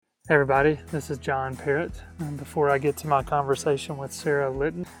Hey everybody, this is John Parrott. Before I get to my conversation with Sara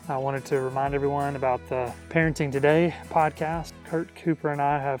Litten, I wanted to remind everyone about the Parenting Today podcast. Kurt Cooper and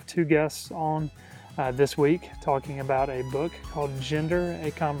I have two guests on this week talking about a book called Gender,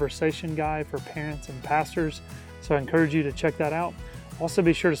 a Conversation Guide for Parents and Pastors. So I encourage you to check that out. Also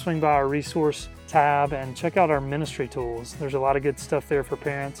be sure to swing by our resource tab and check out our ministry tools. There's a lot of good stuff there for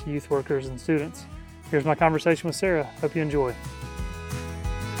parents, youth workers, and students. Here's my conversation with Sara. Hope you enjoy.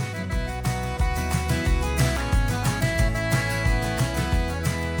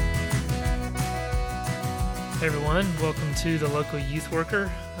 Hey everyone, welcome to The Local Youth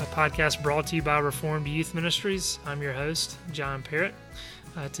Worker, a podcast brought to you by Reformed Youth Ministries. I'm your host, John Parrott.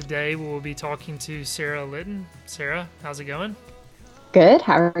 Today we'll be talking to Sara Litten. Sara, how's it going? Good.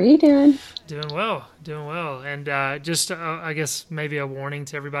 How are you doing? Doing well. And I guess maybe a warning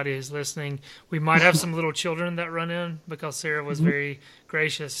to everybody who's listening. We might have some little children that run in because Sara was very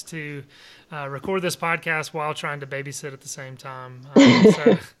gracious to record this podcast while trying to babysit at the same time.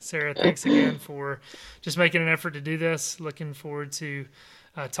 So Sara, thanks again for just making an effort to do this. Looking forward to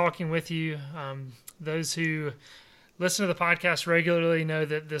talking with you. Those who listen to the podcast regularly know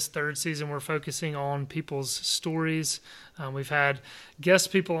that this third season we're focusing on people's stories. We've had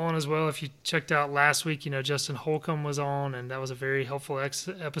guest people on as well. If you checked out last week, Justin Holcomb was on, and that was a very helpful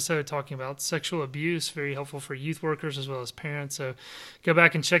episode talking about sexual abuse, very helpful for youth workers as well as parents. So go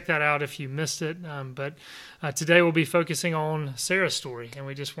back and check that out if you missed it. But today we'll be focusing on Sara's story, and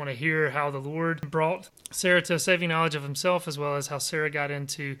we just want to hear how the Lord brought Sara to a saving knowledge of himself, as well as how Sara got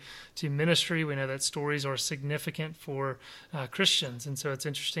into ministry. We know that stories are significant for Christians, and so it's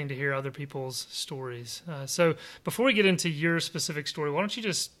interesting to hear other people's stories. So before we get into your specific story, why don't you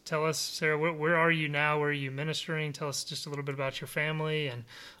just tell us, Sara, where are you now? Where are you ministering? Tell us just a little bit about your family and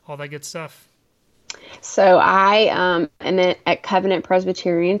all that good stuff. So I am at Covenant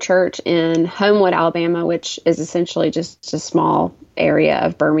Presbyterian Church in Homewood, Alabama, which is essentially just a small area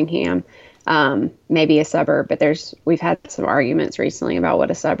of Birmingham, maybe a suburb, but we've had some arguments recently about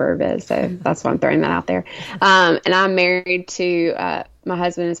what a suburb is, so that's why I'm throwing that out there. And I'm married to my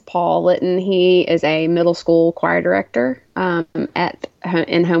husband is Paul Litten. He is a middle school choir director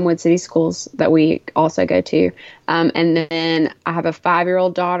in Homewood City Schools that we also go to. And then I have a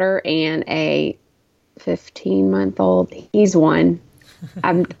 5-year-old daughter and a 15-month-old. He's one.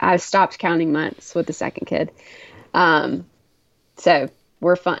 I've stopped counting months with the second kid. So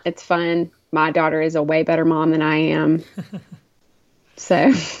we're fun. It's fun. My daughter is a way better mom than I am.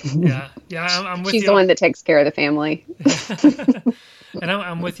 So yeah, I'm with you. She's the one that takes care of the family. And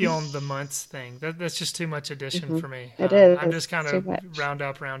I'm with you on the months thing. That's just too much addition for me. It is. I'm just kind of round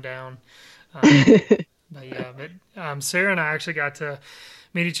up, round down. But Sara and I actually got to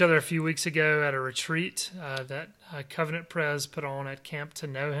meet each other a few weeks ago at a retreat that Covenant Pres put on at Camp to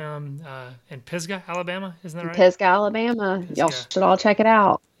Know Him in Pisgah, Alabama. Isn't that right? Pisgah, Alabama. Pisgah. Y'all should all check it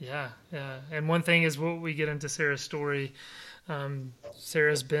out. Yeah. And one thing is what we get into Sara's story.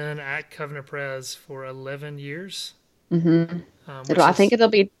 Sara's been at Covenant Pres for 11 years. Mm-hmm. I think it'll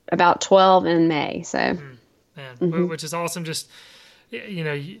be about 12 in May. So, which is awesome. Just,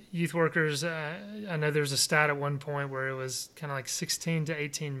 youth workers, I know there's a stat at one point where it was kind of like 16 to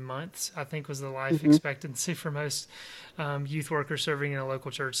 18 months, I think was the life expectancy for most youth workers serving in a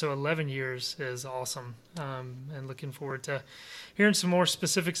local church. So 11 years is awesome. And looking forward to hearing some more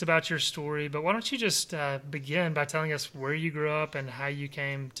specifics about your story. But why don't you just begin by telling us where you grew up and how you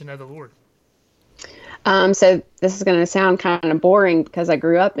came to know the Lord? So this is going to sound kind of boring because I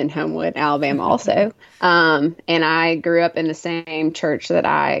grew up in Homewood, Alabama also. And I grew up in the same church that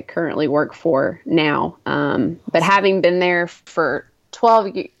I currently work for now. But having been there for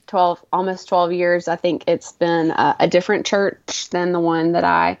almost 12 years, I think it's been a different church than the one that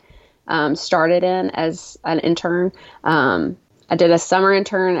I started in as an intern. I did a summer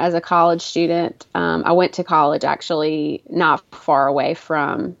intern as a college student. I went to college actually not far away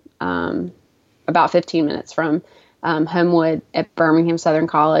from about 15 minutes from Homewood at Birmingham Southern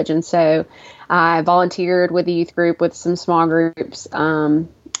College. And so I volunteered with a youth group with some small groups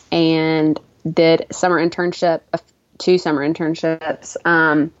and did two summer internships.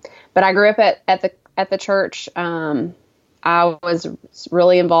 But I grew up at the church. I was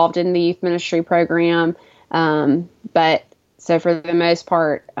really involved in the youth ministry program. But so for the most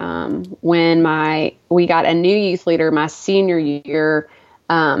part, when we got a new youth leader my senior year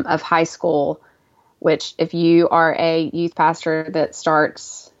of high school, which if you are a youth pastor that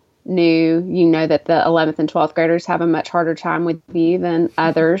starts new, you know that the 11th and 12th graders have a much harder time with you than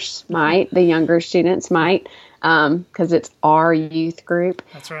others might, the younger students might, because it's our youth group.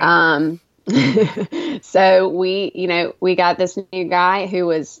 That's right. So we got this new guy who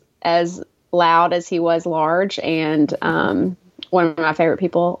was as loud as he was large, and one of my favorite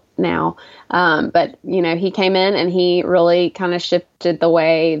people now. But, he came in and he really kind of shifted the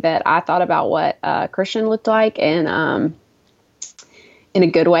way that I thought about what a Christian looked like, and in a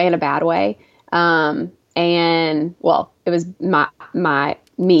good way and a bad way. And well, it was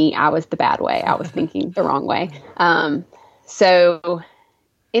me, I was the bad way. I was thinking the wrong way. So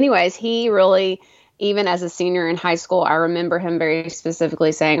anyways, he really, even as a senior in high school, I remember him very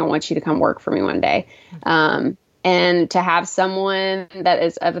specifically saying, I want you to come work for me one day. And to have someone that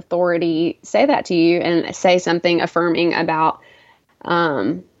is of authority say that to you and say something affirming about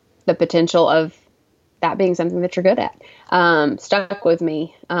the potential of that being something that you're good at, stuck with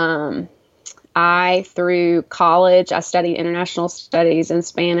me. Through college, I studied international studies and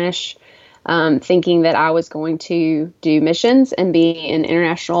Spanish, thinking that I was going to do missions and be an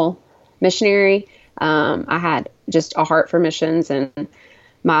international missionary. I had just a heart for missions, and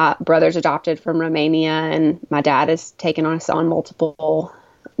my brother's adopted from Romania, and my dad has taken us on multiple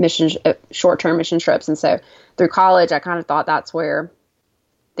missions, short-term mission trips. And so through college, I kind of thought that's where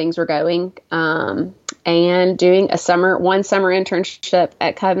things were going. And doing one summer internship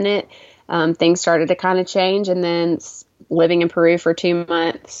at Covenant, things started to kind of change. And then living in Peru for 2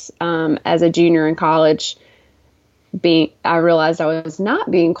 months, as a junior in college, I realized I was not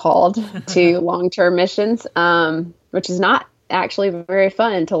being called to long-term missions, which is not actually very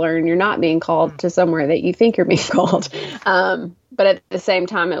fun to learn. You're not being called to somewhere that you think you're being called. But at the same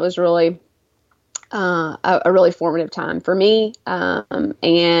time, it was really a really formative time for me.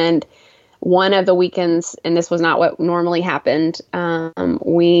 And one of the weekends, and this was not what normally happened,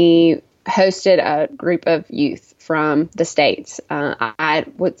 we hosted a group of youth from the States. I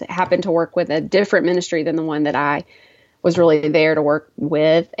happened to work with a different ministry than the one that I was really there to work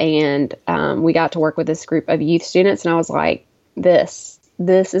with. And we got to work with this group of youth students. And I was like, this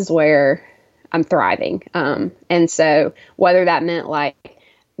is where I'm thriving. And so whether that meant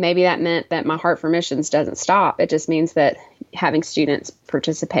maybe that meant that my heart for missions doesn't stop. It just means that having students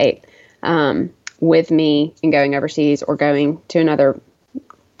participate with me in going overseas or going to another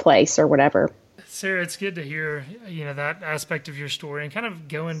place or whatever. Sara, it's good to hear, that aspect of your story, and kind of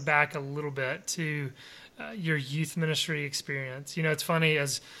going back a little bit to your youth ministry experience. It's funny,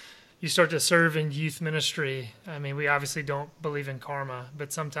 as you start to serve in youth ministry. I mean, we obviously don't believe in karma,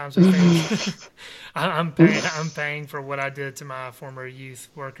 but sometimes we think I'm paying for what I did to my former youth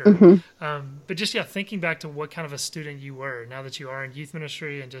worker. But just, thinking back to what kind of a student you were now that you are in youth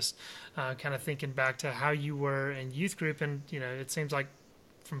ministry, and just kind of thinking back to how you were in youth group. And, it seems like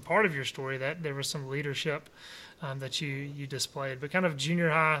from part of your story that there was some leadership that you displayed, but kind of junior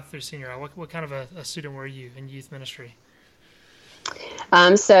high through senior high, what kind of a student were you in youth ministry?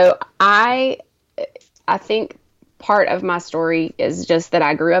 So I think part of my story is just that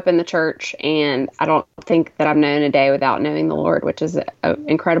I grew up in the church, and I don't think that I've known a day without knowing the Lord, which is an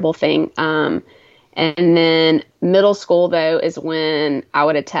incredible thing. And then middle school, though, is when I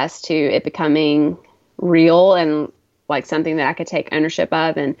would attest to it becoming real and like something that I could take ownership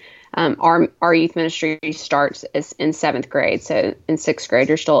of. And our youth ministry starts in 7th grade. So in 6th grade,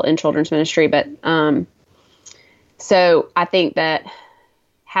 you're still in children's ministry. But so I think that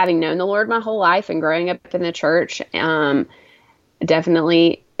having known the Lord my whole life and growing up in the church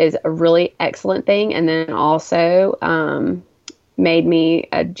definitely is a really excellent thing. And then also made me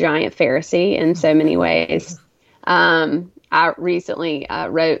a giant Pharisee in so many ways. I recently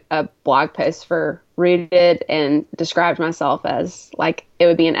wrote a blog post for Rooted and described myself as like it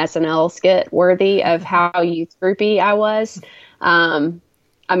would be an SNL skit worthy of how youth groupy I was. I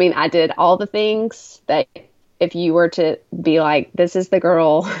mean, I did all the things that if you were to be like, this is the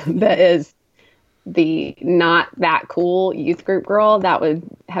girl that is the not that cool youth group girl, that would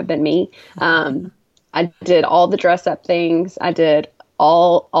have been me. I did all the dress up things. I did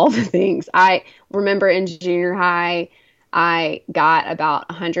all the things. I remember in junior high, I got about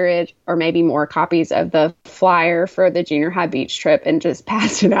 100 or maybe more copies of the flyer for the junior high beach trip and just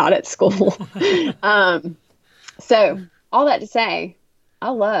passed it out at school. So all that to say,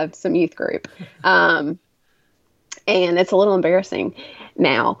 I loved some youth group. And it's a little embarrassing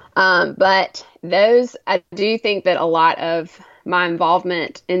now. But I do think that a lot of my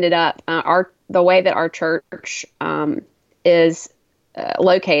involvement ended up, the way that our church is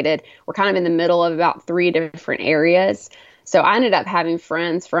located, we're kind of in the middle of about 3 different areas. So I ended up having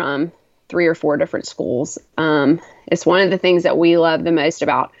friends from 3 or 4 different schools. It's one of the things that we love the most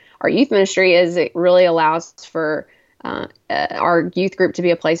about our youth ministry is it really allows for our youth group to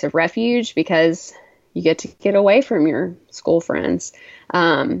be a place of refuge, because you get to get away from your school friends.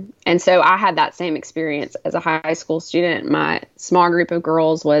 And so I had that same experience as a high school student. My small group of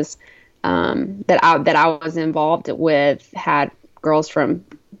girls was that I was involved with had girls from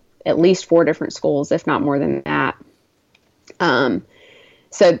at least 4 different schools, if not more than that.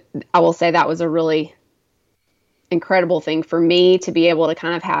 So I will say that was a really incredible thing for me to be able to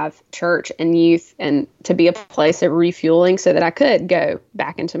kind of have church and youth and to be a place of refueling so that I could go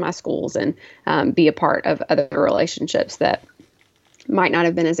back into my schools and be a part of other relationships that might not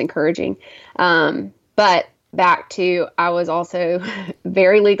have been as encouraging. But back to, I was also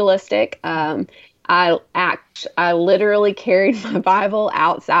very legalistic. I literally carried my Bible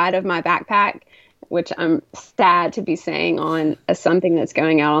outside of my backpack, which I'm sad to be saying on something that's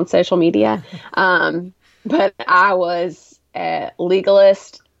going out on social media. But I was a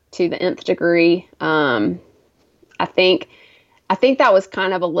legalist to the nth degree. I think that was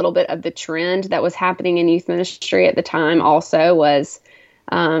kind of a little bit of the trend that was happening in youth ministry at the time also was,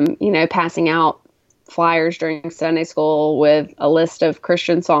 passing out flyers during Sunday school with a list of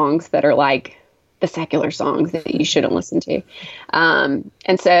Christian songs that are like the secular songs that you shouldn't listen to. And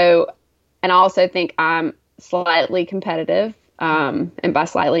I also think I'm slightly competitive. And by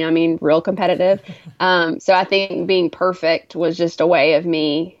slightly, I mean real competitive. So I think being perfect was just a way of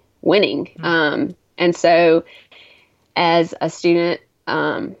me winning. And so as a student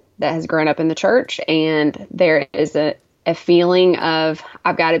that has grown up in the church, and there is a feeling of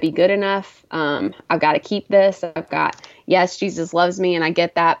I've got to be good enough. I've got to keep this. Yes, Jesus loves me, and I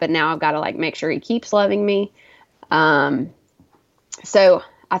get that, but now I've got to like make sure he keeps loving me. So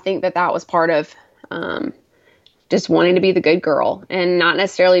I think that was part of just wanting to be the good girl and not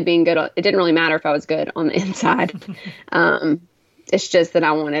necessarily being good. It didn't really matter if I was good on the inside. It's just that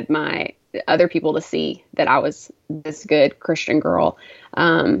I wanted my other people to see that I was this good Christian girl.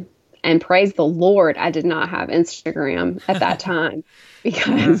 And praise the Lord, I did not have Instagram at that time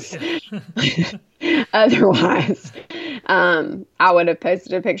because otherwise I would have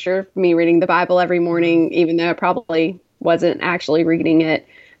posted a picture of me reading the Bible every morning, even though I probably wasn't actually reading it.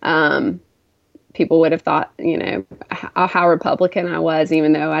 People would have thought, how Republican I was,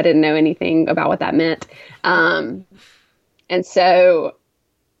 even though I didn't know anything about what that meant. And so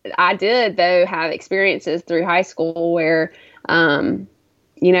I did, though, have experiences through high school where,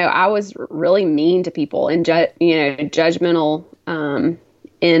 I was really mean to people and, judgmental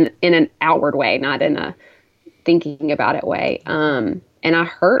in an outward way, not in a thinking about it way. And I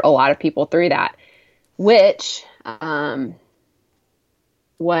hurt a lot of people through that, which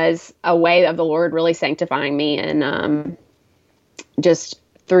was a way of the Lord really sanctifying me and just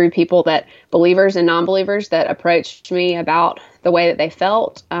through people that believers and non-believers that approached me about the way that they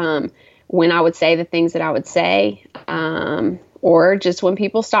felt when I would say the things that I would say, or just when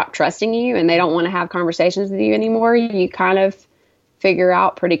people stop trusting you and they don't want to have conversations with you anymore, you kind of figure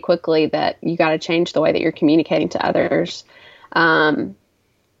out pretty quickly that you got to change the way that you're communicating to others. So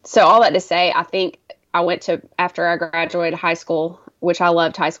all that to say, I think I went to, after I graduated high school, which I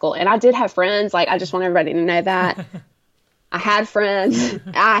loved high school, and I did have friends. Like, I just want everybody to know that I had friends.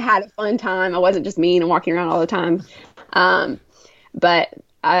 I had a fun time. I wasn't just mean and walking around all the time. But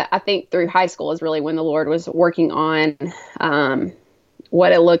I think through high school is really when the Lord was working on that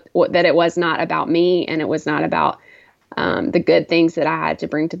it was not about me, and it was not about the good things that I had to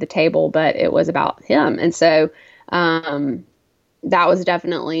bring to the table, but it was about him. And so that was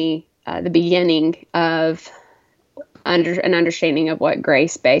definitely the beginning of an understanding of what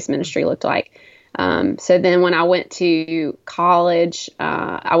grace-based ministry looked like. So then when I went to college,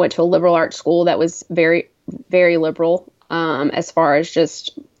 I went to a liberal arts school that was very, very liberal as far as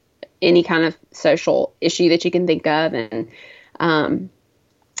just any kind of social issue that you can think of. And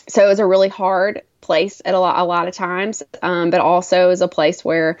so it was a really hard place at a lot of times, but also is a place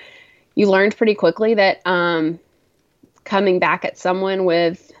where you learned pretty quickly that coming back at someone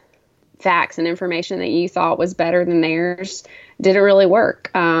with facts and information that you thought was better than theirs didn't really work.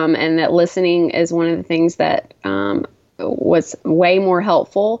 And that listening is one of the things that was way more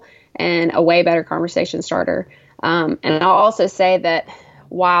helpful and a way better conversation starter. And I'll also say that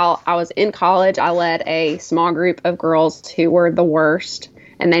while I was in college, I led a small group of girls who were the worst,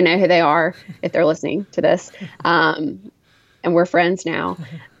 and they know who they are if they're listening to this. And we're friends now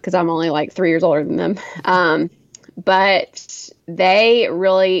because I'm only like 3 years older than them. But they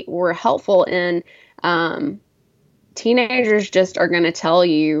really were helpful in teenagers just are going to tell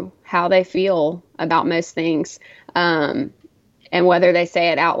you how they feel about most things. And whether they say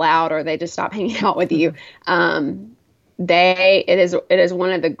it out loud or they just stop hanging out with you, it is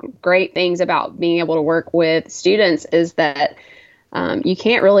one of the great things about being able to work with students is that you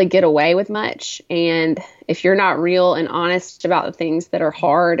can't really get away with much. And if you're not real and honest about the things that are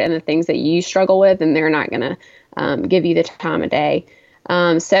hard and the things that you struggle with, then they're not going to give you the time of day.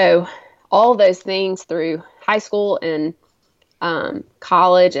 So all those things through high school and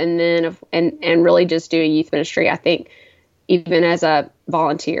college, and then and really just doing youth ministry, I think, even as a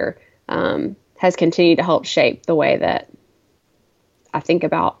volunteer, has continued to help shape the way that I think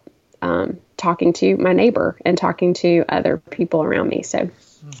about talking to my neighbor and talking to other people around me. So.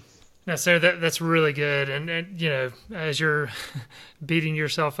 Now, Sarah, that's really good. And, you know, as you're beating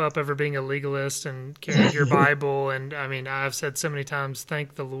yourself up over being a legalist and carrying your Bible, and I mean, I've said so many times,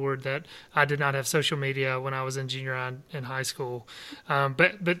 thank the Lord that I did not have social media when I was in junior high and high school.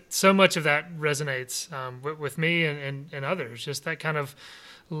 But so much of that resonates with me and others, just that kind of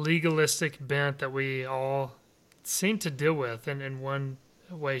legalistic bent that we all seem to deal with in one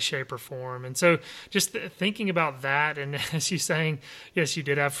way, shape, or form. And so just thinking about that, and as you saying, yes, you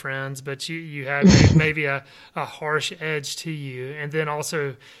did have friends, but you had maybe a harsh edge to you. And then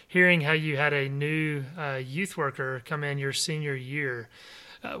also hearing how you had a new youth worker come in your senior year.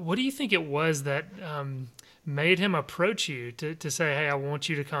 What do you think it was that made him approach you to say, hey, I want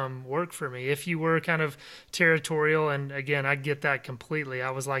you to come work for me? If you were kind of territorial, and again, I get that completely.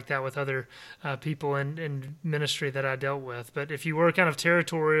 I was like that with other people in ministry that I dealt with. But if you were kind of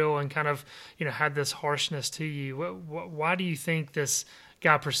territorial and kind of, you know, had this harshness to you, why do you think this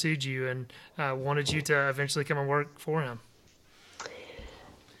guy pursued you and wanted you to eventually come and work for him?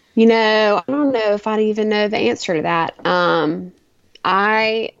 You know, I don't know if I'd even know the answer to that.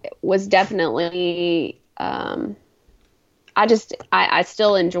 I was definitely, I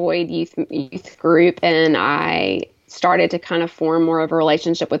still enjoyed youth group, and I started to kind of form more of a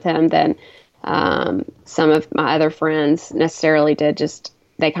relationship with him than some of my other friends necessarily did. Just,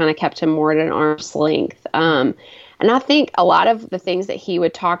 they kind of kept him more at an arm's length. And I think a lot of the things that he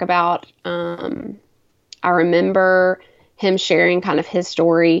would talk about, I remember him sharing kind of his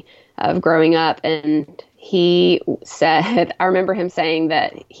story of growing up, and he said, I remember him saying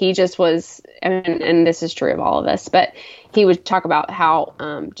that he just was, and this is true of all of us, but he would talk about how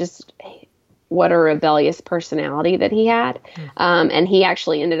just what a rebellious personality that he had. And he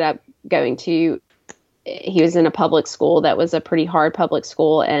actually ended up he was in a public school that was a pretty hard public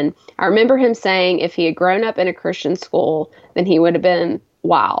school. And I remember him saying if he had grown up in a Christian school, then he would have been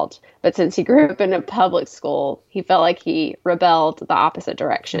wild. But since he grew up in a public school, he felt like he rebelled the opposite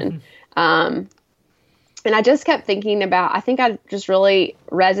direction. And I just kept thinking about, I think I just really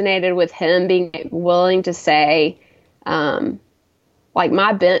resonated with him being willing to say, like,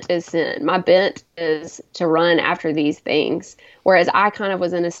 my bent is sin. My bent is to run after these things. Whereas I kind of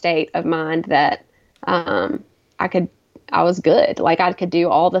was in a state of mind that I was good. Like, I could do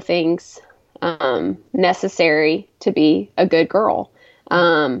all the things necessary to be a good girl.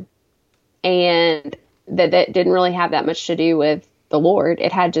 And that didn't really have that much to do with the Lord.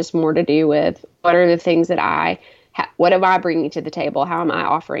 It had just more to do with what are the things that what am I bringing to the table? How am I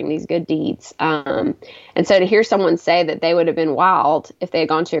offering these good deeds? And so to hear someone say that they would have been wild if they had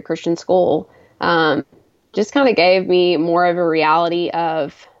gone to a Christian school, just kind of gave me more of a reality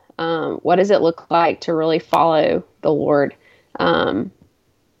of what does it look like to really follow the Lord. Yeah,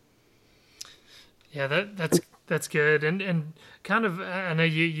 that's good. And kind of, I know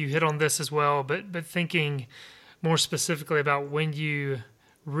you hit on this as well, but thinking more specifically about when you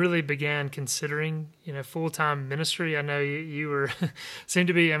really began considering, you know, full-time ministry. I know you were seemed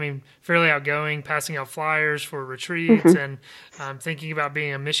to be, I mean, fairly outgoing, passing out flyers for retreats and thinking about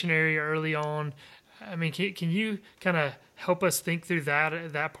being a missionary early on. I mean, can you kind of help us think through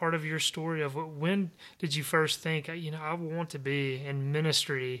that part of your story of when did you first think, you know, I want to be in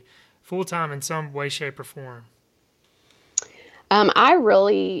ministry full-time in some way, shape, or form? I am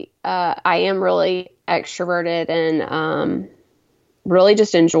really extroverted and really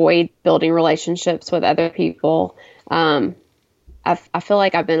just enjoyed building relationships with other people. I feel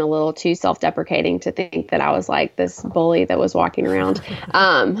like I've been a little too self-deprecating to think that I was like this bully that was walking around.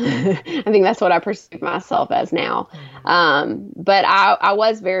 I think that's what I perceive myself as now. But I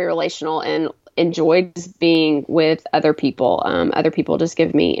was very relational and enjoyed just being with other people. Other people just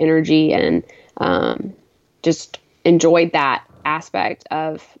give me energy, and just enjoyed that aspect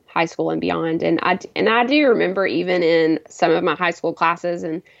of high school and beyond. And I do remember even in some of my high school classes,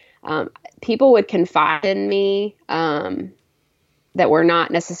 and people would confide in me that were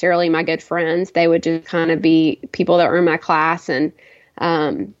not necessarily my good friends. They would just kind of be people that were in my class, and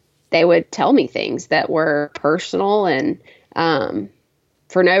they would tell me things that were personal and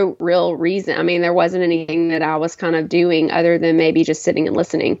for no real reason. I mean, there wasn't anything that I was kind of doing other than maybe just sitting and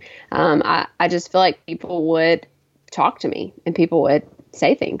listening. I just feel like people would talk to me and people would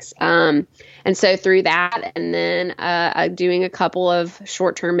say things. And so through that, and then doing a couple of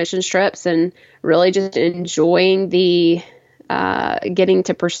short-term mission trips and really just enjoying the getting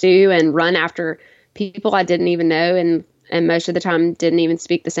to pursue and run after people I didn't even know, and most of the time didn't even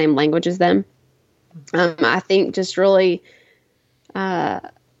speak the same language as them. I think just really, I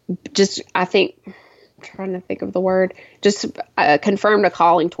think, I'm trying to think of the word, just confirmed a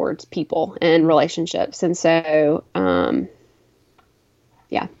calling towards people and relationships. And so,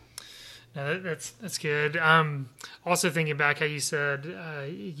 yeah. No, that's good. Also thinking back how you said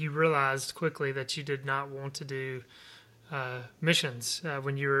you realized quickly that you did not want to do missions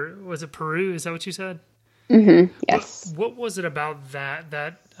when you were, was it Peru? Is that what you said? Mm-hmm. Yes. What was it about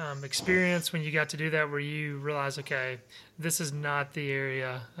that experience when you got to do that where you realized, okay, this is not the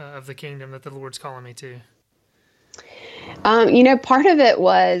area of the kingdom that the Lord's calling me to? Part of it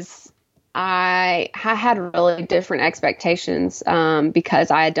was I had really different expectations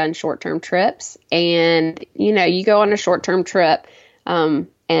because I had done short-term trips, and you go on a short-term trip and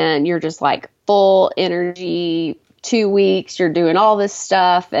you're just like full energy, 2 weeks, you're doing all this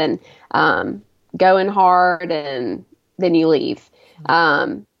stuff and going hard, and then you leave.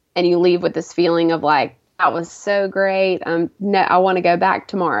 And you leave with this feeling of like, that was so great. No, I want to go back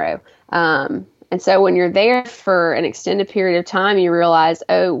tomorrow. And so when you're there for an extended period of time, you realize,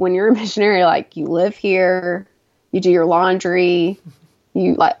 oh, when you're a missionary, like you live here, you do your laundry,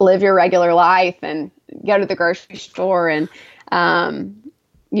 you like live your regular life and go to the grocery store. And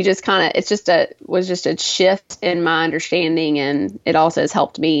you just kind of, was just a shift in my understanding. And it also has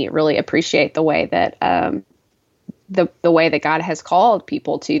helped me really appreciate the way that, the way that God has called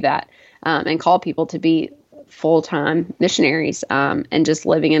people to that, and called people to be full-time missionaries, and just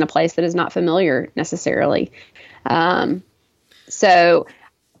living in a place that is not familiar necessarily. So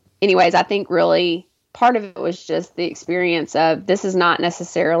anyways, I think really part of it was just the experience of, this is not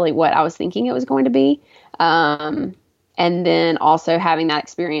necessarily what I was thinking it was going to be. And then also having that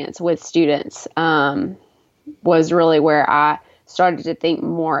experience with students, was really where I started to think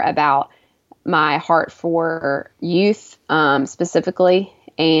more about my heart for youth, specifically,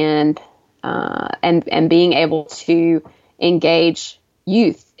 and being able to engage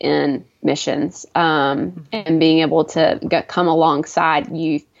youth in missions, and being able to come alongside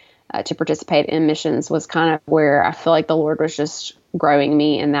youth to participate in missions was kind of where I feel like the Lord was just growing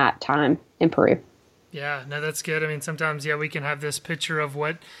me in that time in Peru. Yeah, no, that's good. I mean, sometimes, we can have this picture of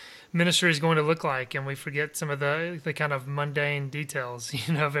what ministry is going to look like, and we forget some of the kind of mundane details,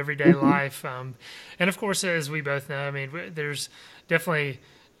 of everyday life. And of course, as we both know, I mean, there's definitely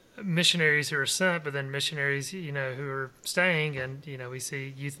missionaries who are sent, but then missionaries, who are staying, and we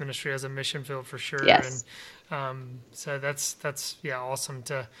see youth ministry as a mission field for sure. Yes. And so that's awesome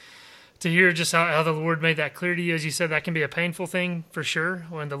to hear just how the Lord made that clear to you. As you said, that can be a painful thing for sure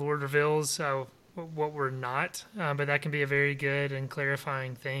when the Lord reveals what we're not, but that can be a very good and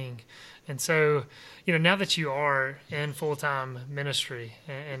clarifying thing. And so, now that you are in full-time ministry,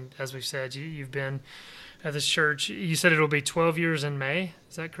 and as we've said, you've been at this church, you said it'll be 12 years in May.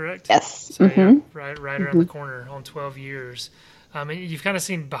 Is that correct? Yes. So right around the corner on 12 years. And you've kind of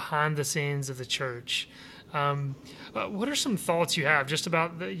seen behind the scenes of the church. What are some thoughts you have just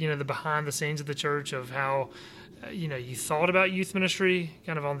about the behind the scenes of the church, of how you thought about youth ministry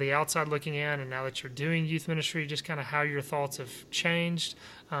kind of on the outside looking in, and now that you're doing youth ministry, just kind of how your thoughts have changed,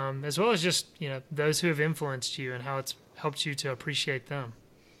 as well as just those who have influenced you and how it's helped you to appreciate them?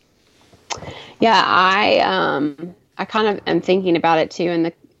 Yeah, I kind of am thinking about it too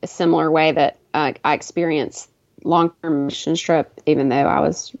in a similar way that I experienced long-term mission trip, even though I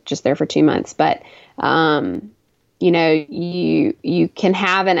was just there for 2 months. But you can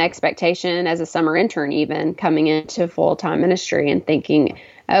have an expectation as a summer intern, even coming into full-time ministry, and thinking,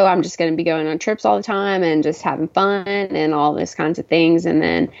 oh, I'm just going to be going on trips all the time and just having fun and all those kinds of things. And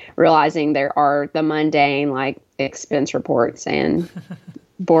then realizing there are the mundane, like expense reports and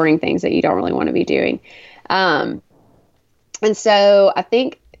boring things that you don't really want to be doing. And so I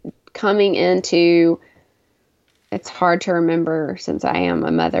think coming into, it's hard to remember since I am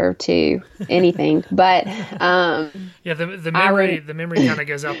a mother to anything, but the memory kind of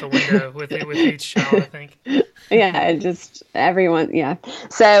goes out the window with each child, I think. Yeah, just everyone. Yeah.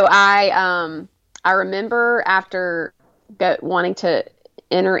 So I remember after wanting to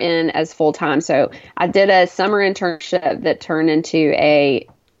enter in as full time. So I did a summer internship that turned into a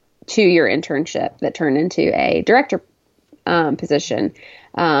 2-year internship that turned into a director position.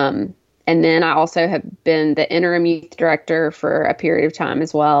 And then I also have been the interim youth director for a period of time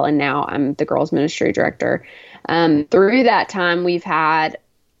as well. And now I'm the girls ministry director. Through that time, we've had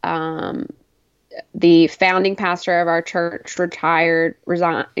the founding pastor of our church retired,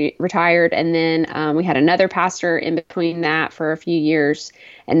 and then we had another pastor in between that for a few years,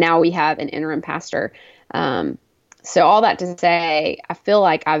 and now we have an interim pastor. So all that to say, I feel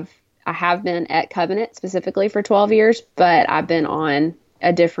like I have been at Covenant specifically for 12 years, but I've been on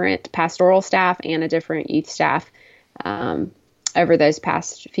a different pastoral staff and a different youth staff over those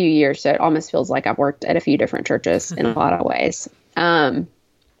past few years. So it almost feels like I've worked at a few different churches in a lot of ways.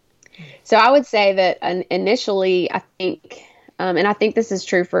 So I would say that initially, I think, and I think this is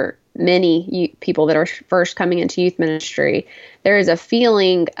true for many people that are first coming into youth ministry, there is a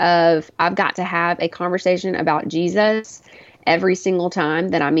feeling of, I've got to have a conversation about Jesus every single time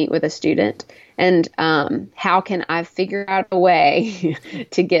that I meet with a student. And how can I figure out a way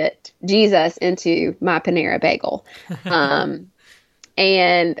to get Jesus into my Panera bagel?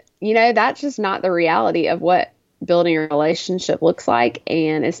 And, that's just not the reality of what building a relationship looks like.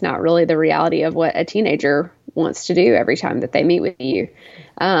 And it's not really the reality of what a teenager wants to do every time that they meet with you.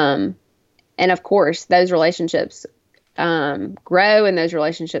 And of course, those relationships grow, and those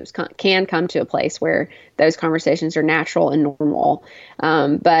relationships can come to a place where those conversations are natural and normal.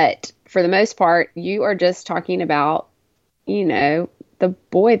 But for the most part, you are just talking about, the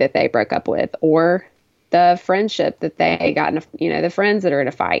boy that they broke up with, or the friendship that they got in the friends that are in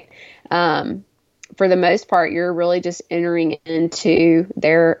a fight. For the most part, you're really just entering into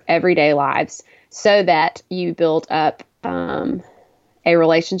their everyday lives so that you build up a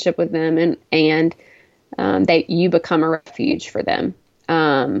relationship with them, and that you become a refuge for them.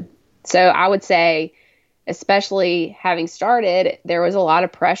 So I would say, especially having started, there was a lot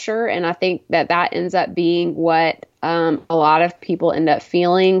of pressure. And I think that ends up being what a lot of people end up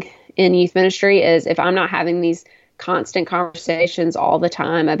feeling in youth ministry is, if I'm not having these constant conversations all the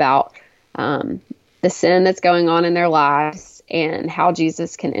time about the sin that's going on in their lives and how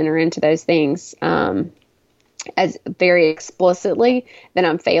Jesus can enter into those things as very explicitly, then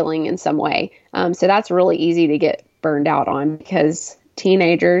I'm failing in some way. So that's really easy to get burned out on, because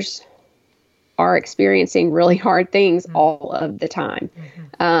teenagers are experiencing really hard things all of the time.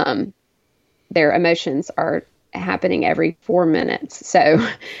 Their emotions are happening every 4 minutes. So,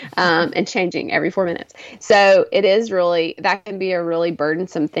 and changing every 4 minutes. So it is really, that can be a really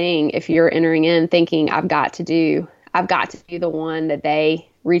burdensome thing if you're entering in thinking I've got to be the one that they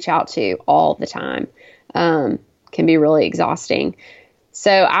reach out to all the time. Can be really exhausting.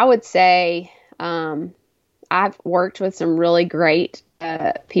 So I would say, I've worked with some really great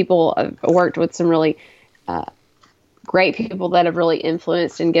people. I've worked with some really great people that have really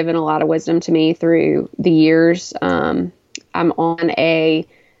influenced and given a lot of wisdom to me through the years. I'm on a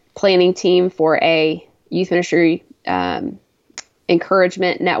planning team for a youth ministry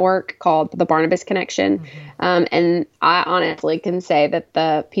encouragement network called the Barnabas Connection. And I honestly can say that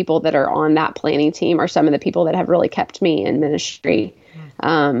the people that are on that planning team are some of the people that have really kept me in ministry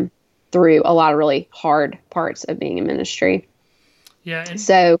through a lot of really hard parts of being in ministry. Yeah. And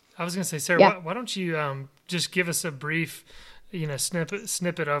so I was going to say, Sarah, why don't you just give us a brief,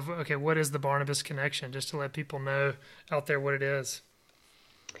 snippet of, okay, what is the Barnabas Connection, just to let people know out there what it is.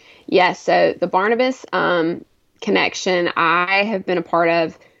 Yeah. So the Barnabas Connection, I have been a part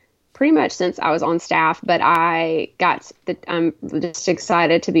of pretty much since I was on staff, but I'm just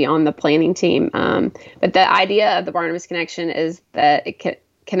excited to be on the planning team. But the idea of the Barnabas Connection is that it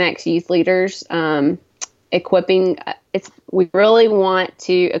connects youth leaders, equipping. We really want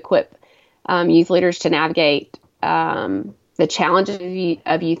to equip youth leaders to navigate the challenges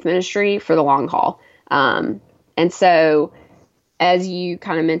of youth ministry for the long haul. And so, as you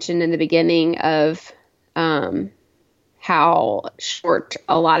kind of mentioned in the beginning of how short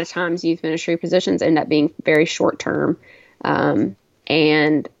a lot of times youth ministry positions end up being very short term.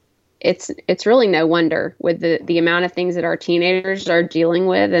 And it's really no wonder with the amount of things that our teenagers are dealing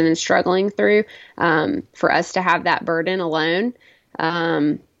with and struggling through, for us to have that burden alone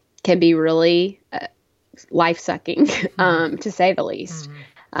can be really life-sucking, to say the least.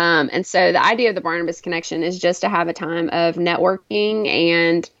 And so the idea of the Barnabas Connection is just to have a time of networking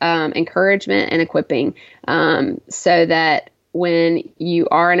and encouragement and equipping, so that when you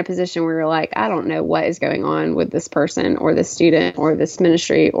are in a position where you're like, I don't know what is going on with this person or this student or this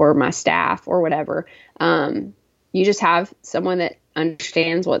ministry or my staff or whatever, you just have someone that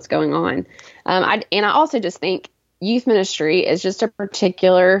understands what's going on. I also just think youth ministry is just a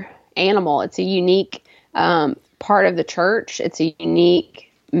particular animal. It's a unique part of the church. It's a unique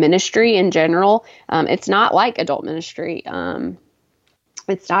ministry in general. It's not like adult ministry.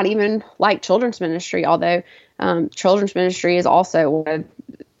 It's not even like children's ministry, although children's ministry is also one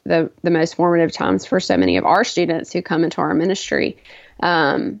of the most formative times for so many of our students who come into our ministry.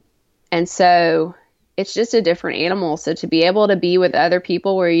 And so it's just a different animal. So to be able to be with other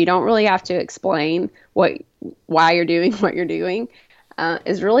people where you don't really have to explain why you're doing what you're doing,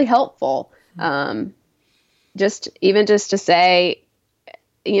 is really helpful. Just to say,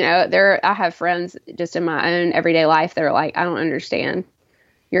 I have friends just in my own everyday life that are like, I don't understand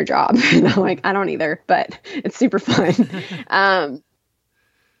your job. And I'm like, I don't either, but it's super fun.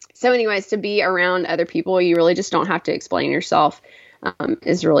 So anyways, to be around other people, you really just don't have to explain yourself,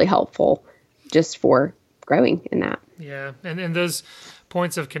 is really helpful just for growing in that. Yeah. And those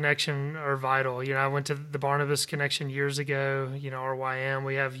points of connection are vital. I went to the Barnabas Connection years ago, RYM,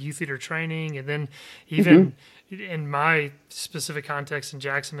 we have youth leader training. And then even in my specific context in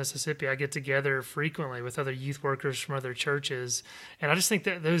Jackson, Mississippi, I get together frequently with other youth workers from other churches. And I just think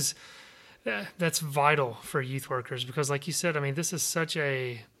that that's vital for youth workers because, like you said, I mean, this is such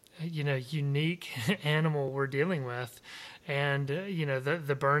a, unique animal we're dealing with. And,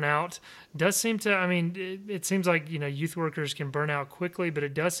 the burnout does seem to, I mean, it seems like, youth workers can burn out quickly, but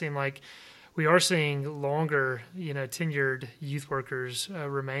it does seem like we are seeing longer, tenured youth workers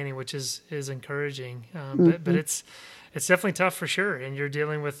remaining, which is encouraging. But it's definitely tough for sure. And you're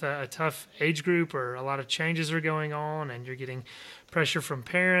dealing with a tough age group or a lot of changes are going on and you're getting pressure from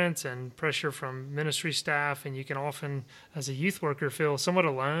parents and pressure from ministry staff. And you can often, as a youth worker, feel somewhat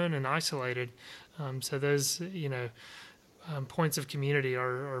alone and isolated. So those, points of community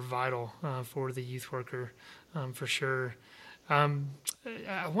are vital for the youth worker, for sure.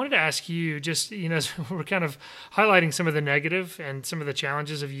 I wanted to ask you, just, we're kind of highlighting some of the negative and some of the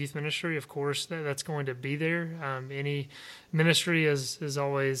challenges of youth ministry. Of course, that's going to be there. Any ministry is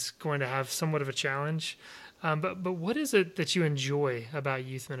always going to have somewhat of a challenge. But what is it that you enjoy about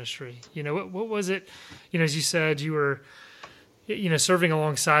youth ministry? What was it, as you said, you were, serving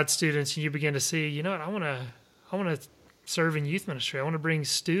alongside students and you began to see, I want to serve in youth ministry. I want to bring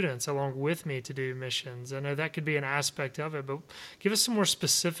students along with me to do missions. I know that could be an aspect of it, but give us some more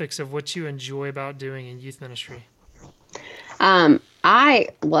specifics of what you enjoy about doing in youth ministry. I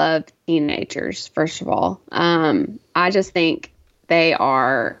love teenagers, first of all. I just think they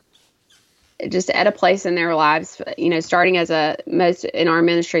are just at a place in their lives, starting most in our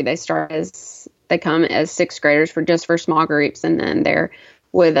ministry, they come as sixth graders for small groups, and then they're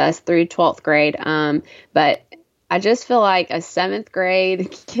with us through 12th grade. But I just feel like a 7th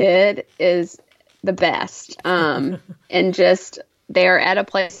grade kid is the best. And just they're at a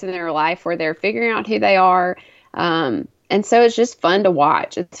place in their life where they're figuring out who they are. And so it's just fun to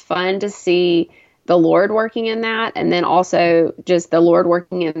watch. It's fun to see the Lord working in that. And then also just the Lord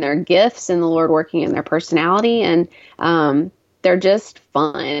working in their gifts and the Lord working in their personality. And they're just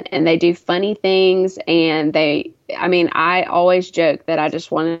fun and they do funny things. And I always joke that I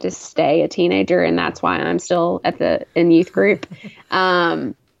just wanted to stay a teenager, and that's why I'm still in youth group.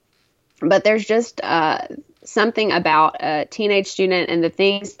 But there's just something about a teenage student and the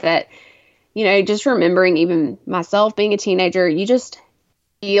things that, just remembering even myself being a teenager, you just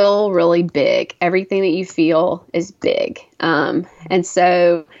feel really big. Everything that you feel is big. And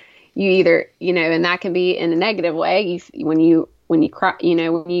so you either, and that can be in a negative way. When you cry,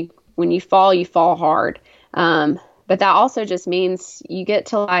 when you fall hard. But that also just means you get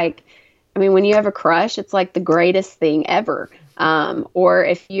to when you have a crush, it's like the greatest thing ever. Or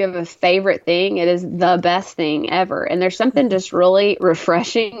if you have a favorite thing, it is the best thing ever. And there's something just really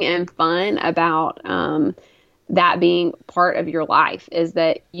refreshing and fun about, that being part of your life, is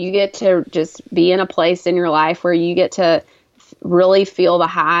that you get to just be in a place in your life where you get to really feel the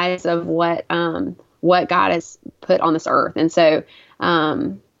highs of what God has put on this earth. And so,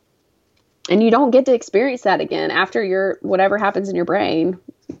 and you don't get to experience that again after whatever happens in your brain,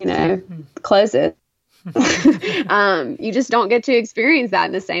 close it. You just don't get to experience that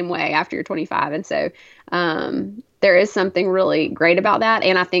in the same way after you're 25. And so, there is something really great about that.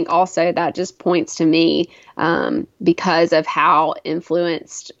 And I think also that just points to me, because of how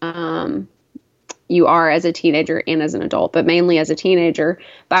influenced, you are as a teenager and as an adult, but mainly as a teenager,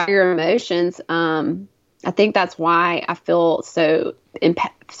 by your emotions. I think that's why I feel so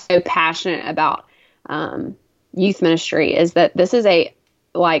passionate about youth ministry, is that this is a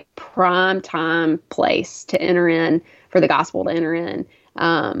prime time place to enter in, for the gospel to enter in,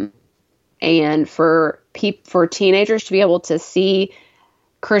 and for teenagers to be able to see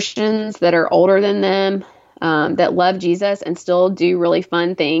Christians that are older than them, that love Jesus and still do really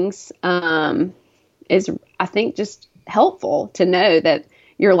fun things, is, I think, just helpful to know that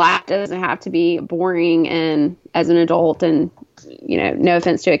your life doesn't have to be boring and as an adult, and, no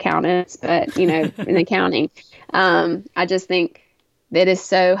offense to accountants, but, in accounting, I just think that is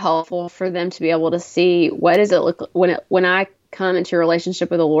so helpful for them to be able to see, what does it look when I come into a relationship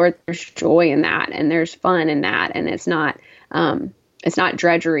with the Lord, there's joy in that, and there's fun in that, and it's not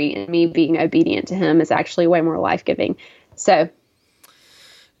drudgery. And me being obedient to Him is actually way more life giving. So,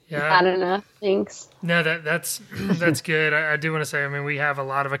 yeah, I don't know. Thanks. No, that's that's good. I do want to say, I mean, we have a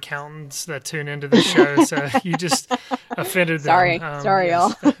lot of accountants that tune into the show, so you just offended them. Sorry,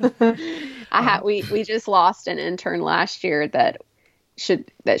 yes. y'all. We just lost an intern last year that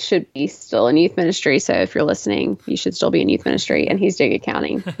should be still in youth ministry. So if you're listening, you should still be in youth ministry, and he's doing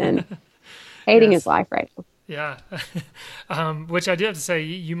accounting and hating his life right now. Yeah. Which I do have to say,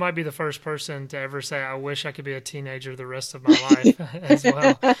 you might be the first person to ever say, I wish I could be a teenager the rest of my life as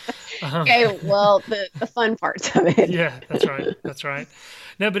well. Okay, well, the fun parts of it. Yeah, that's right. That's right.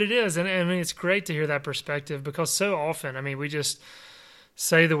 No, but it is. And I mean, it's great to hear that perspective, because so often, I mean, we just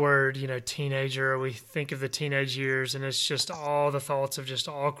say the word, teenager, or we think of the teenage years, and it's just all the thoughts of just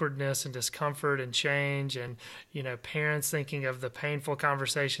awkwardness and discomfort and change, and, parents thinking of the painful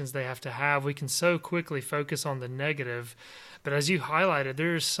conversations they have to have. We can so quickly focus on the negative. But as you highlighted,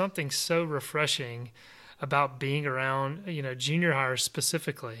 there's something so refreshing about being around, junior hires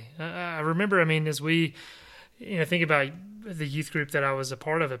specifically. I remember, I mean, as we, think about the youth group that I was a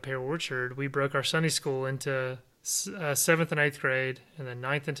part of at Pear Orchard, we broke our Sunday school into 7th and 8th grade, and then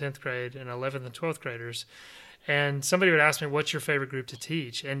 9th and 10th grade, and 11th and 12th graders. And somebody would ask me, what's your favorite group to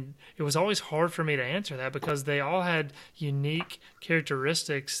teach? And it was always hard for me to answer that, because they all had unique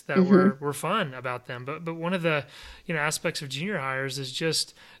characteristics that were fun about them. But one of the aspects of junior hires is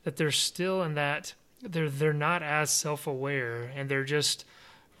just that they're still in that they're not as self-aware, and they're just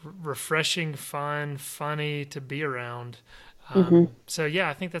refreshing, fun, funny to be around. So yeah,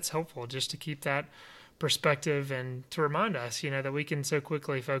 I think that's helpful, just to keep that perspective, and to remind us, that we can so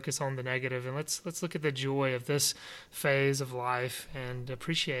quickly focus on the negative, and let's look at the joy of this phase of life and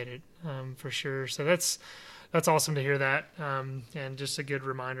appreciate it, for sure. So that's awesome to hear that, and just a good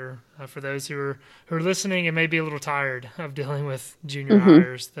reminder for those who are listening and may be a little tired of dealing with junior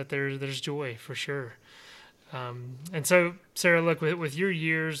hires, that there's joy for sure. And so, Sarah, look, with your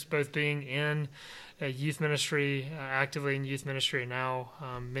years both being in youth ministry, actively in youth ministry now,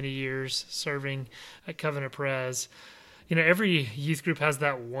 many years serving at Covenant Pres, every youth group has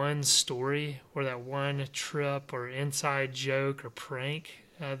that one story or that one trip or inside joke or prank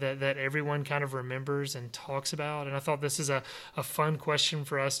that everyone kind of remembers and talks about. And I thought this is a fun question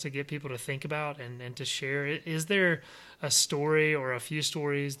for us to get people to think about and to share. Is there a story or a few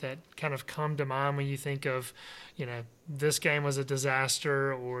stories that kind of come to mind when you think of, this game was a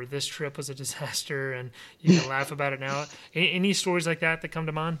disaster or this trip was a disaster, and you can laugh about it now? Any stories like that come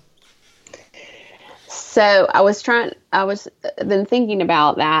to mind? So I was been thinking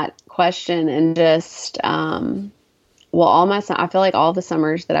about that question, and just, I feel like all the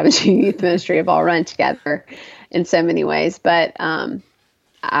summers that I've been doing youth ministry have all run together in so many ways. But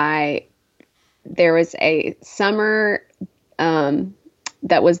there was a summer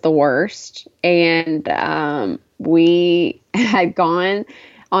that was the worst, and we had gone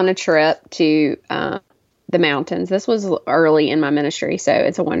on a trip to the mountains. This was early in my ministry, so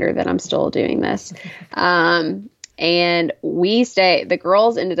it's a wonder that I'm still doing this. And the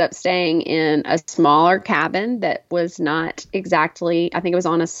girls ended up staying in a smaller cabin that was not exactly, I think it was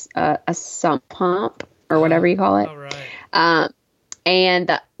on a sump pump or whatever you call it. Oh, right. And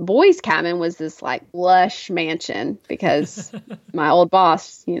the boys' cabin was this like lush mansion, because my old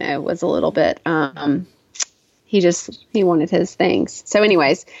boss, was a little bit, he wanted his things. So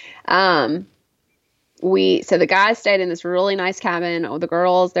anyways, so the guys stayed in this really nice cabin. The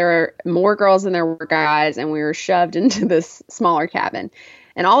girls, there were more girls than there were guys, and we were shoved into this smaller cabin.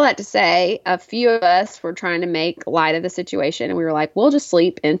 And all that to say, a few of us were trying to make light of the situation, and we were like, we'll just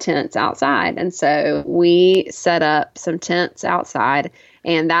sleep in tents outside. And so we set up some tents outside,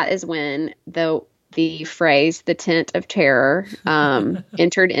 and that is when the phrase, the tent of terror,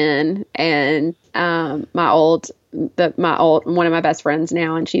 entered in. And one of my best friends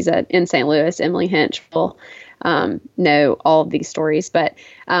now, and she's in St. Louis, Emily Hinch, will know all of these stories, but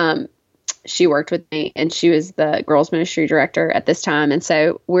she worked with me, and she was the girls ministry director at this time. And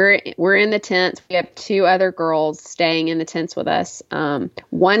so we're in the tents. We have two other girls staying in the tents with us.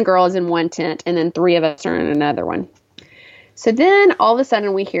 One girl is in one tent, and then three of us are in another one. So then all of a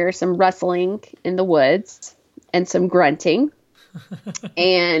sudden we hear some rustling in the woods and some grunting.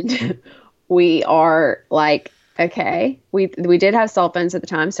 And we are like, okay, we did have cell phones at the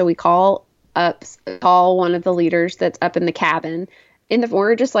time. So we call one of the leaders that's up in the cabin.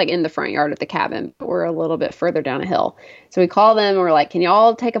 We're just like in the front yard of the cabin, but we're a little bit further down a hill. So we call them, and we're like, can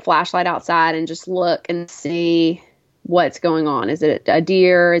y'all take a flashlight outside and just look and see what's going on? Is it a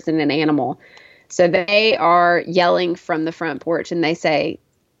deer? Is it an animal? So they are yelling from the front porch and they say,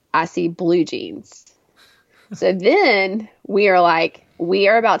 I see blue jeans. So then we are like, we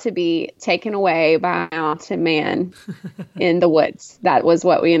are about to be taken away by a mountain man in the woods. That was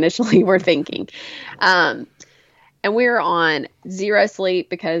what we initially were thinking. And we were on zero sleep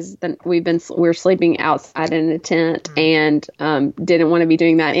because we're sleeping outside in a tent and didn't want to be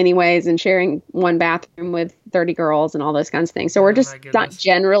doing that anyways and sharing one bathroom with 30 girls and all those kinds of things. So we're just not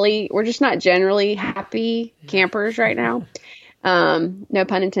generally happy campers right now. No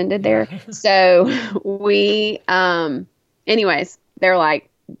pun intended there. So we, anyways, they're like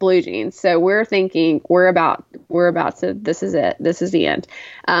blue jeans. So we're thinking we're about to, this is it. This is the end.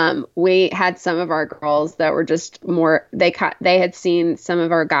 We had some of our girls that were just more, they had seen some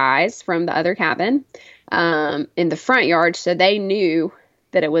of our guys from the other cabin, in the front yard. So they knew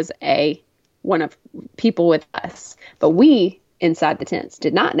that it was one of people with us, but we inside the tents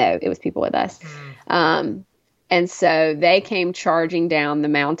did not know it was people with us. And so they came charging down the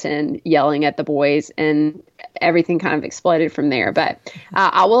mountain, yelling at the boys, and everything kind of exploded from there. But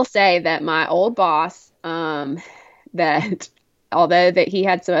I will say that my old boss, that although that he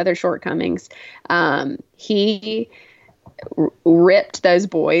had some other shortcomings, he ripped those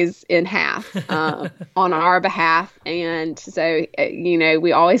boys in half on our behalf. And so,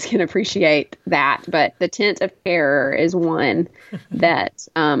 we always can appreciate that. But the tent of terror is one that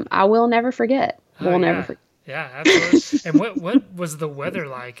I will never forget. Never forget. Yeah, absolutely. And what was the weather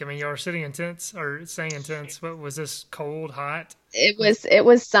like? I mean, y'all were sitting in tents or staying in tents. What was this, cold, hot? It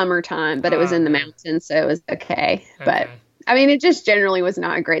was summertime, but it was in the mountains, so it was okay. But I mean, it just generally was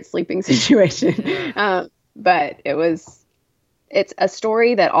not a great sleeping situation. Yeah. But it's a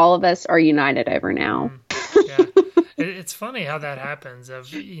story that all of us are united over now. Yeah. It's funny how that happens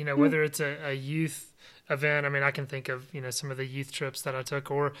whether it's a youth event. I mean, I can think of, some of the youth trips that I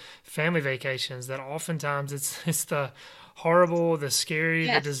took or family vacations that oftentimes it's the horrible, the scary,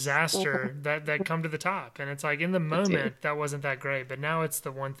 the disaster that come to the top. And it's like in the moment that wasn't that great, but now it's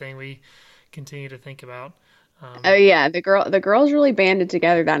the one thing we continue to think about. The girls really banded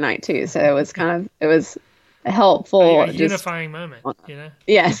together that night too. So it was helpful. A unifying moment,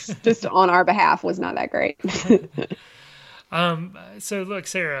 Yes. Just on our behalf was not that great. So look,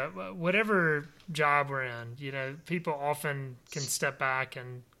 Sarah, whatever job we're in, people often can step back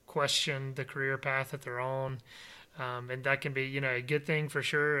and question the career path that they're on. And that can be, a good thing for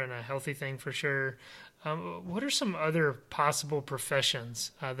sure and a healthy thing for sure. What are some other possible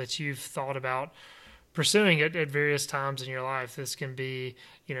professions that you've thought about pursuing at various times in your life? This can be,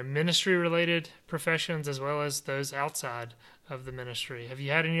 ministry related professions as well as those outside of the ministry. Have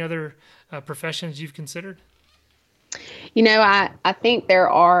you had any other professions you've considered? I think there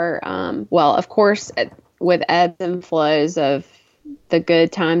are, of course, with ebbs and flows of the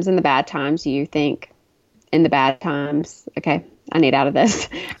good times and the bad times, you think in the bad times, okay, I need out of this.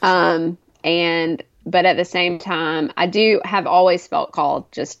 But at the same time, I have always felt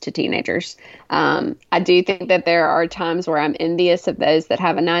called just to teenagers. I do think that there are times where I'm envious of those that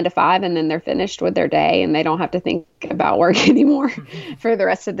have a 9 to 5 and then they're finished with their day and they don't have to think about work anymore for the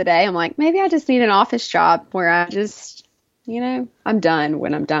rest of the day. I'm like, maybe I just need an office job where I just, I'm done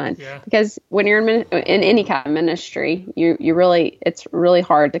when I'm done. Yeah. Because when you're in any kind of ministry, it's really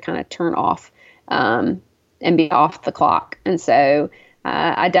hard to kind of turn off and be off the clock. And so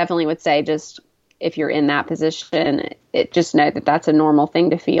I definitely would say just, if you're in that position, just know that that's a normal thing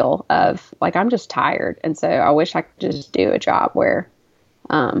to feel of like, I'm just tired. And so I wish I could just do a job where,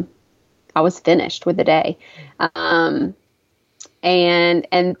 I was finished with the day. But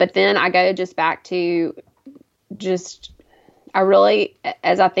then I go just back to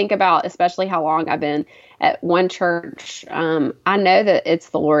as I think about, especially how long I've been at one church, I know that it's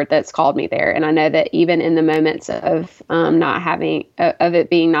the Lord that's called me there. And I know that even in the moments of, not having, of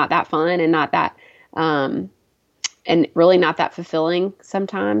it being not that fun and not that, and really not that fulfilling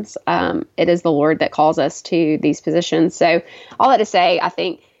sometimes. It is the Lord that calls us to these positions. So all that to say, I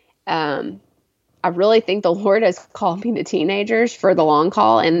think, I really think the Lord has called me to teenagers for the long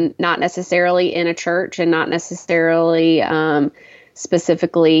haul and not necessarily in a church and not necessarily,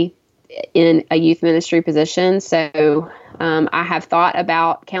 specifically in a youth ministry position. So, I have thought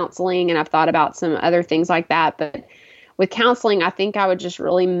about counseling and I've thought about some other things like that, but with counseling, I think I would just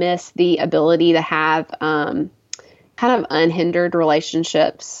really miss the ability to have kind of unhindered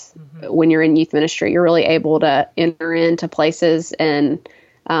relationships. Mm-hmm. When you're in youth ministry. You're really able to enter into places and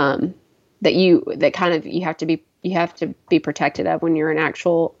you have to be protected of when you're an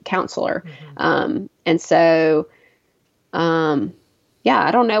actual counselor. Mm-hmm. And so, I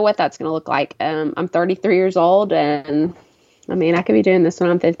don't know what that's going to look like. I'm 33 years old and I mean, I could be doing this when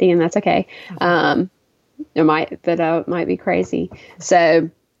I'm 50 and that's okay. It might be crazy. So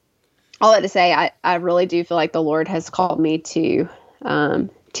all that to say, I really do feel like the Lord has called me to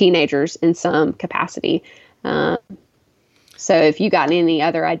teenagers in some capacity. So if you got any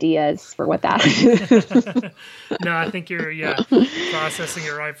other ideas for what that is. No, I think you're processing it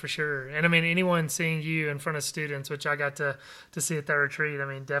right for sure. And I mean, anyone seeing you in front of students, which I got to see at that retreat, I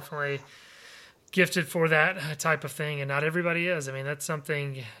mean, definitely gifted for that type of thing, and not everybody is. I mean, that's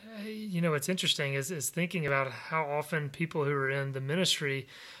something, what's interesting is thinking about how often people who are in the ministry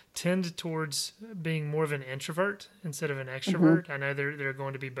tend towards being more of an introvert instead of an extrovert. I know they're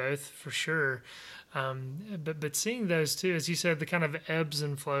going to be both for sure. But seeing those two, as you said, the kind of ebbs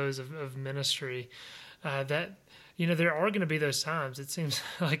and flows of ministry, that, there are going to be those times. It seems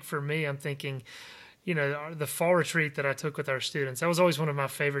like for me, I'm thinking, the fall retreat that I took with our students, that was always one of my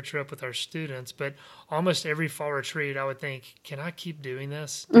favorite trips with our students. But almost every fall retreat, I would think, can I keep doing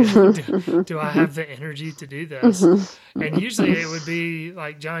this? Do I have the energy to do this? And usually it would be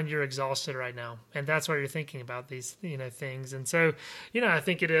like, John, you're exhausted right now. And that's why you're thinking about these, things. And so, I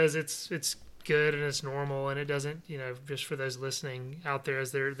think it's good and it's normal, and it doesn't, just for those listening out there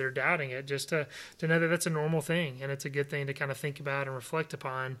as they're doubting it, just to know that that's a normal thing, and it's a good thing to kind of think about and reflect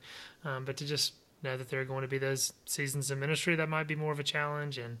upon, but to just know that there are going to be those seasons of ministry that might be more of a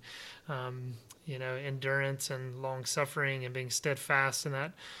challenge, and endurance and long suffering and being steadfast, and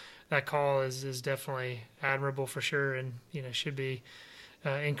that call is definitely admirable for sure, and should be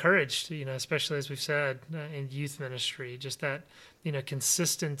encouraged, especially as we've said in youth ministry, just that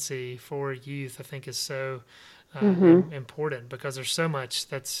consistency for youth, I think, is so important, because there's so much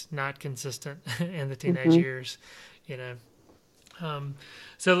that's not consistent in the teenage years.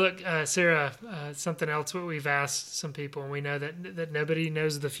 So look, Sarah, something else what we've asked some people, and we know that nobody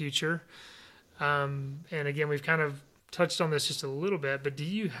knows the future. And again, we've kind of touched on this just a little bit, but do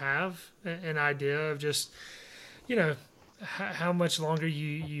you have an idea of just, how much longer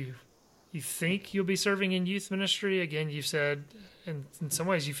you think you'll be serving in youth ministry? Again, you've said in some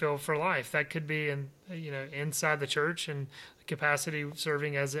ways you feel for life. That could be inside the church and the capacity of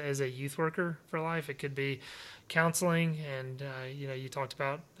serving as a youth worker for life. It could be counseling, and you talked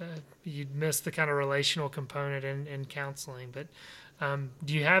about you'd miss the kind of relational component in counseling. But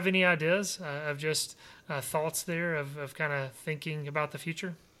do you have any ideas of just thoughts there of kind of thinking about the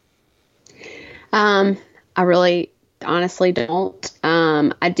future? I really honestly don't.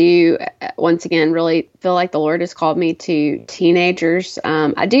 I do, once again, really feel like the Lord has called me to teenagers.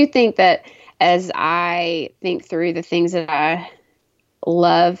 I do think that as I think through the things that I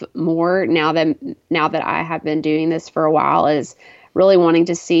love more now that I have been doing this for a while, is really wanting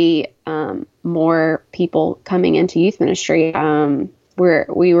to see more people coming into youth ministry.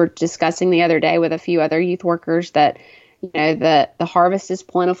 We were discussing the other day with a few other youth workers that the harvest is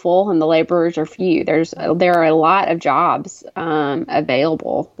plentiful and the laborers are few. There are a lot of jobs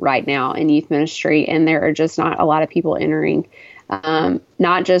available right now in youth ministry, and there are just not a lot of people entering.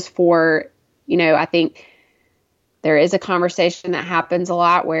 Not just for, I think there is a conversation that happens a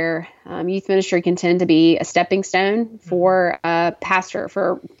lot where youth ministry can tend to be a stepping stone for a pastor,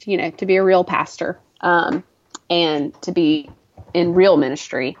 to be a real pastor, and to be in real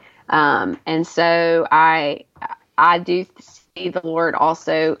ministry. And so I do see the Lord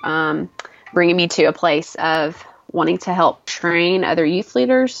also bringing me to a place of wanting to help train other youth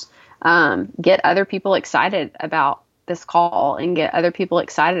leaders, get other people excited about this call, and get other people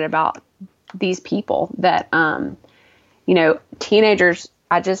excited about these people that, teenagers,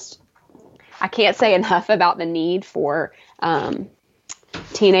 I can't say enough about the need for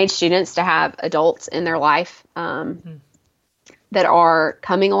teenage students to have adults in their life that are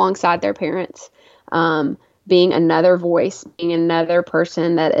coming alongside their parents, being another voice, being another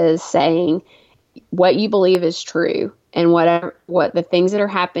person that is saying what you believe is true, and what the things that are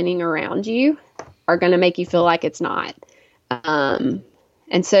happening around you are going to make you feel like it's not.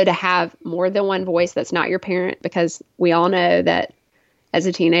 And so to have more than one voice that's not your parent, because we all know that as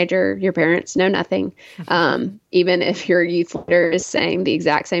a teenager, your parents know nothing. Even if your youth leader is saying the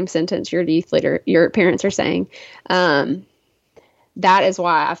exact same sentence your parents are saying. That is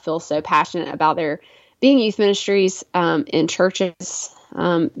why I feel so passionate about there being youth ministries in churches.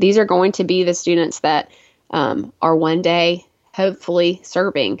 These are going to be the students that are one day hopefully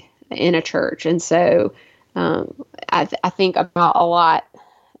serving in a church. And so I think about a lot,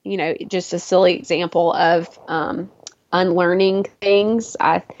 just a silly example of unlearning things.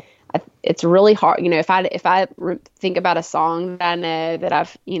 I it's really hard. If I think about a song that I know that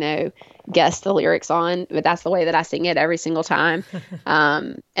I've, guessed the lyrics on, but that's the way that I sing it every single time.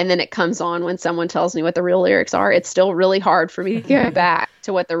 And then it comes on when someone tells me what the real lyrics are. It's still really hard for me to go back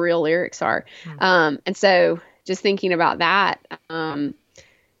to what the real lyrics are. And so just thinking about that,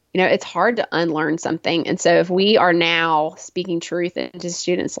 it's hard to unlearn something. And so if we are now speaking truth into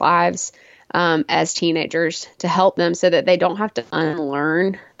students' lives, as teenagers, to help them so that they don't have to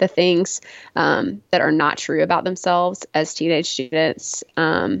unlearn the things that are not true about themselves as teenage students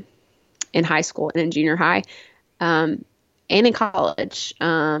in high school and in junior high and in college,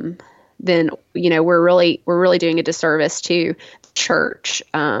 then we're really doing a disservice to the church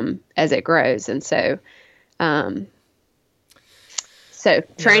as it grows. And so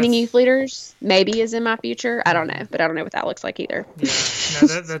training youth leaders maybe is in my future. I don't know, but I don't know what that looks like either. Yeah,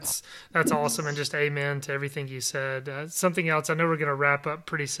 no, that's awesome, and just amen to everything you said. Something else, I know we're going to wrap up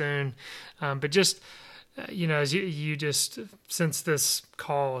pretty soon, but just as you just sense this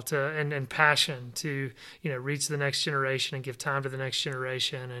call to and passion to reach the next generation and give time to the next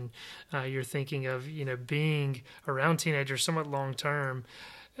generation, and you're thinking of being around teenagers somewhat long term.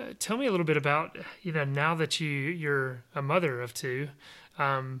 Tell me a little bit about, now that you're a mother of two,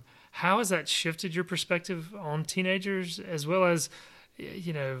 how has that shifted your perspective on teenagers, as well as,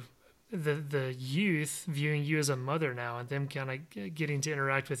 the youth viewing you as a mother now, and them kind of getting to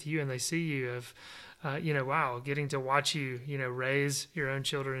interact with you, and they see you of, wow, getting to watch you, raise your own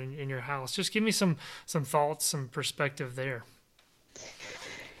children in your house. Just give me some thoughts, some perspective there.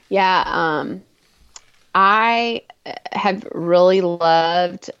 Yeah. I have really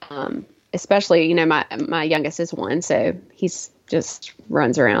loved, especially, my youngest is 1, so he's just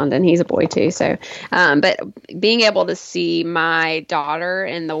runs around, and he's a boy too. So, but being able to see my daughter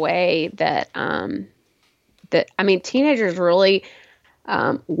in the way that, teenagers really,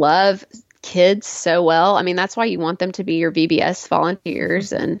 love kids so well. I mean, that's why you want them to be your VBS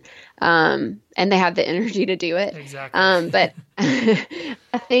volunteers, and they have the energy to do it. Exactly. But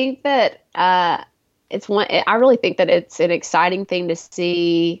I think that, I really think that it's an exciting thing to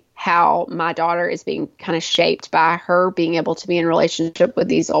see how my daughter is being kind of shaped by her being able to be in relationship with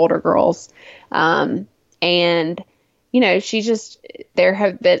these older girls. And, there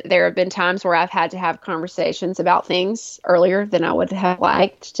have been times where I've had to have conversations about things earlier than I would have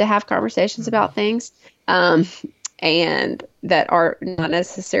liked to have conversations about things. And that are not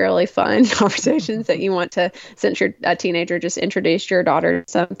necessarily fun conversations that you want to, since you're a teenager, just introduce your daughter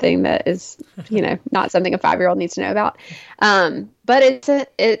to something that is, not something a 5-year-old needs to know about. But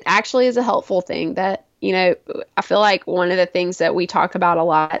it actually is a helpful thing that, I feel like one of the things that we talk about a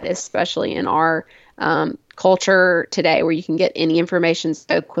lot, especially in our culture today, where you can get any information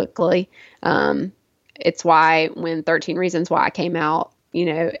so quickly. It's why when 13 Reasons Why came out,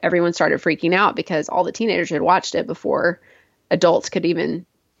 everyone started freaking out because all the teenagers had watched it before adults could even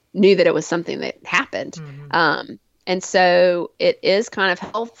knew that it was something that happened. Mm-hmm. And so it is kind of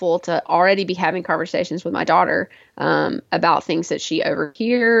helpful to already be having conversations with my daughter about things that she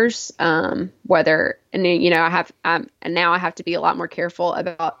overhears, now I have to be a lot more careful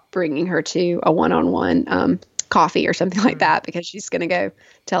about bringing her to a one-on-one coffee or something like that, because she's going to go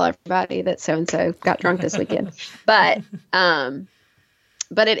tell everybody that so-and-so got drunk this weekend.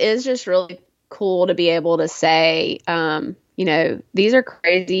 But it is just really cool to be able to say, these are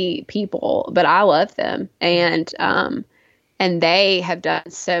crazy people, but I love them. And they have done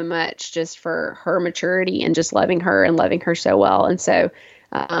so much just for her maturity and just loving her and loving her so well. And so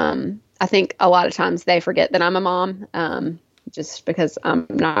I think a lot of times they forget that I'm a mom, just because I'm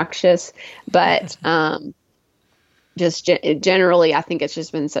obnoxious. But just generally, I think it's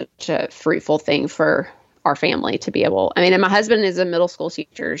just been such a fruitful thing for our family to be able, and my husband is a middle school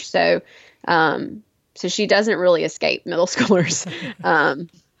teacher, so she doesn't really escape middle schoolers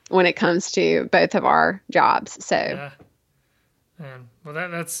when it comes to both of our jobs. So, yeah. Man, well,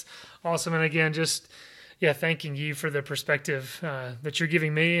 that's awesome. And again, just thanking you for the perspective that you're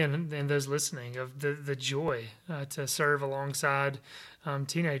giving me and those listening of the joy to serve alongside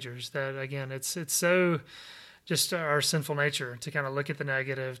teenagers. That again, it's so just our sinful nature to kind of look at the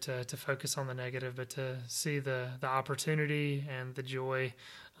negative, to focus on the negative, but to see the opportunity and the joy.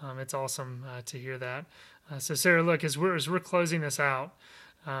 It's awesome to hear that. So Sarah, look, as we're closing this out,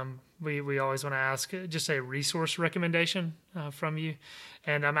 we always want to ask just a resource recommendation from you.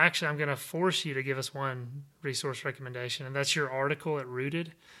 And I'm going to force you to give us one resource recommendation, and that's your article at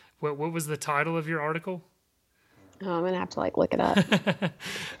Rooted. What was the title of your article? Oh, I'm gonna have to look it up.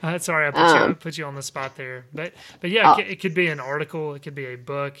 Sorry, I put you on the spot there, but yeah, it could be an article, it could be a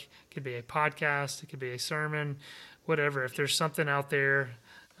book, it could be a podcast, it could be a sermon, whatever. If there's something out there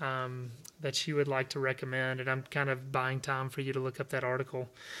that you would like to recommend? And I'm kind of buying time for you to look up that article.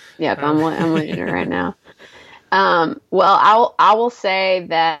 Yep, I'm looking at it right now. Well, I will say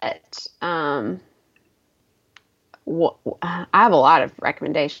that I have a lot of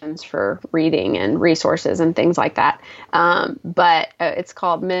recommendations for reading and resources and things like that. But it's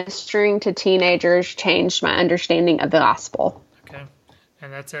called Ministering to Teenagers Changed My Understanding of the Gospel. Okay.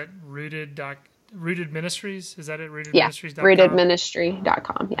 And that's at Rooted Ministries? Is that it? Yeah, Rootedministries.com?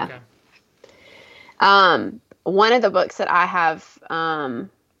 rootedministry.com. Yeah. Okay. One of the books that I have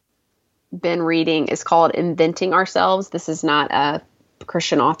been reading is called Inventing Ourselves. This is not a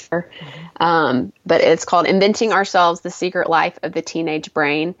Christian author, but it's called Inventing Ourselves: The Secret Life of the Teenage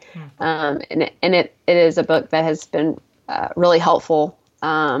Brain. And it is a book that has been really helpful.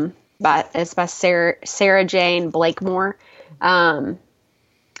 It's by Sarah Jane Blakemore.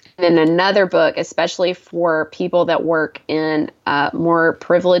 And then another book, especially for people that work in more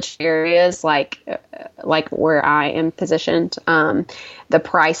privileged areas, like where I am positioned. The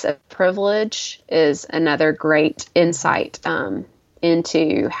Price of Privilege is another great insight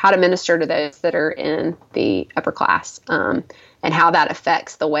into how to minister to those that are in the upper class, and how that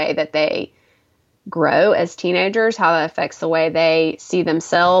affects the way that they grow as teenagers, how that affects the way they see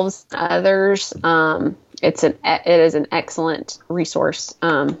themselves and others. It is an excellent resource.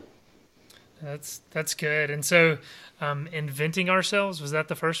 That's good. And so, Inventing Ourselves, was that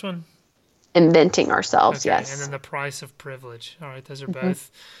the first one? Inventing Ourselves, okay. yes. And then The Price of Privilege. All right, those are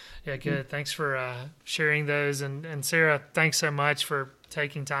both. Yeah, good. Thanks for sharing those. And Sarah, thanks so much for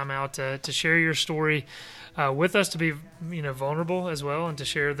taking time out to share your story with us, to be vulnerable as well, and to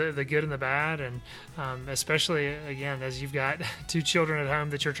share the good and the bad, and especially again as you've got 2 children at home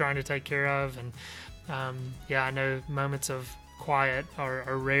that you're trying to take care of. And I know moments of quiet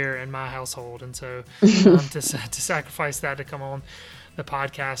are rare in my household, and so to sacrifice that to come on the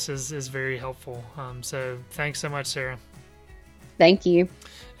podcast is very helpful. So thanks so much, Sarah. Thank you.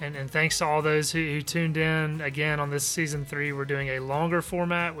 And thanks to all those who tuned in. Again, on this season 3, we're doing a longer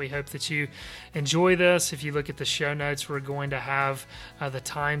format. We hope that you enjoy this. If you look at the show notes, we're going to have the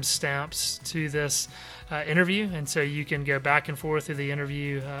time stamps to this interview, and so you can go back and forth through the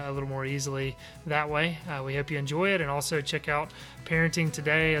interview a little more easily that way. We hope you enjoy it, and also check out Parenting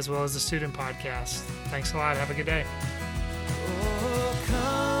Today as well as the Student Podcast. Thanks a lot. Have a good day. Oh,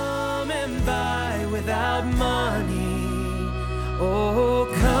 come and buy without money. Oh,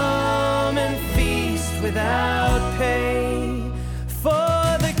 come and feast without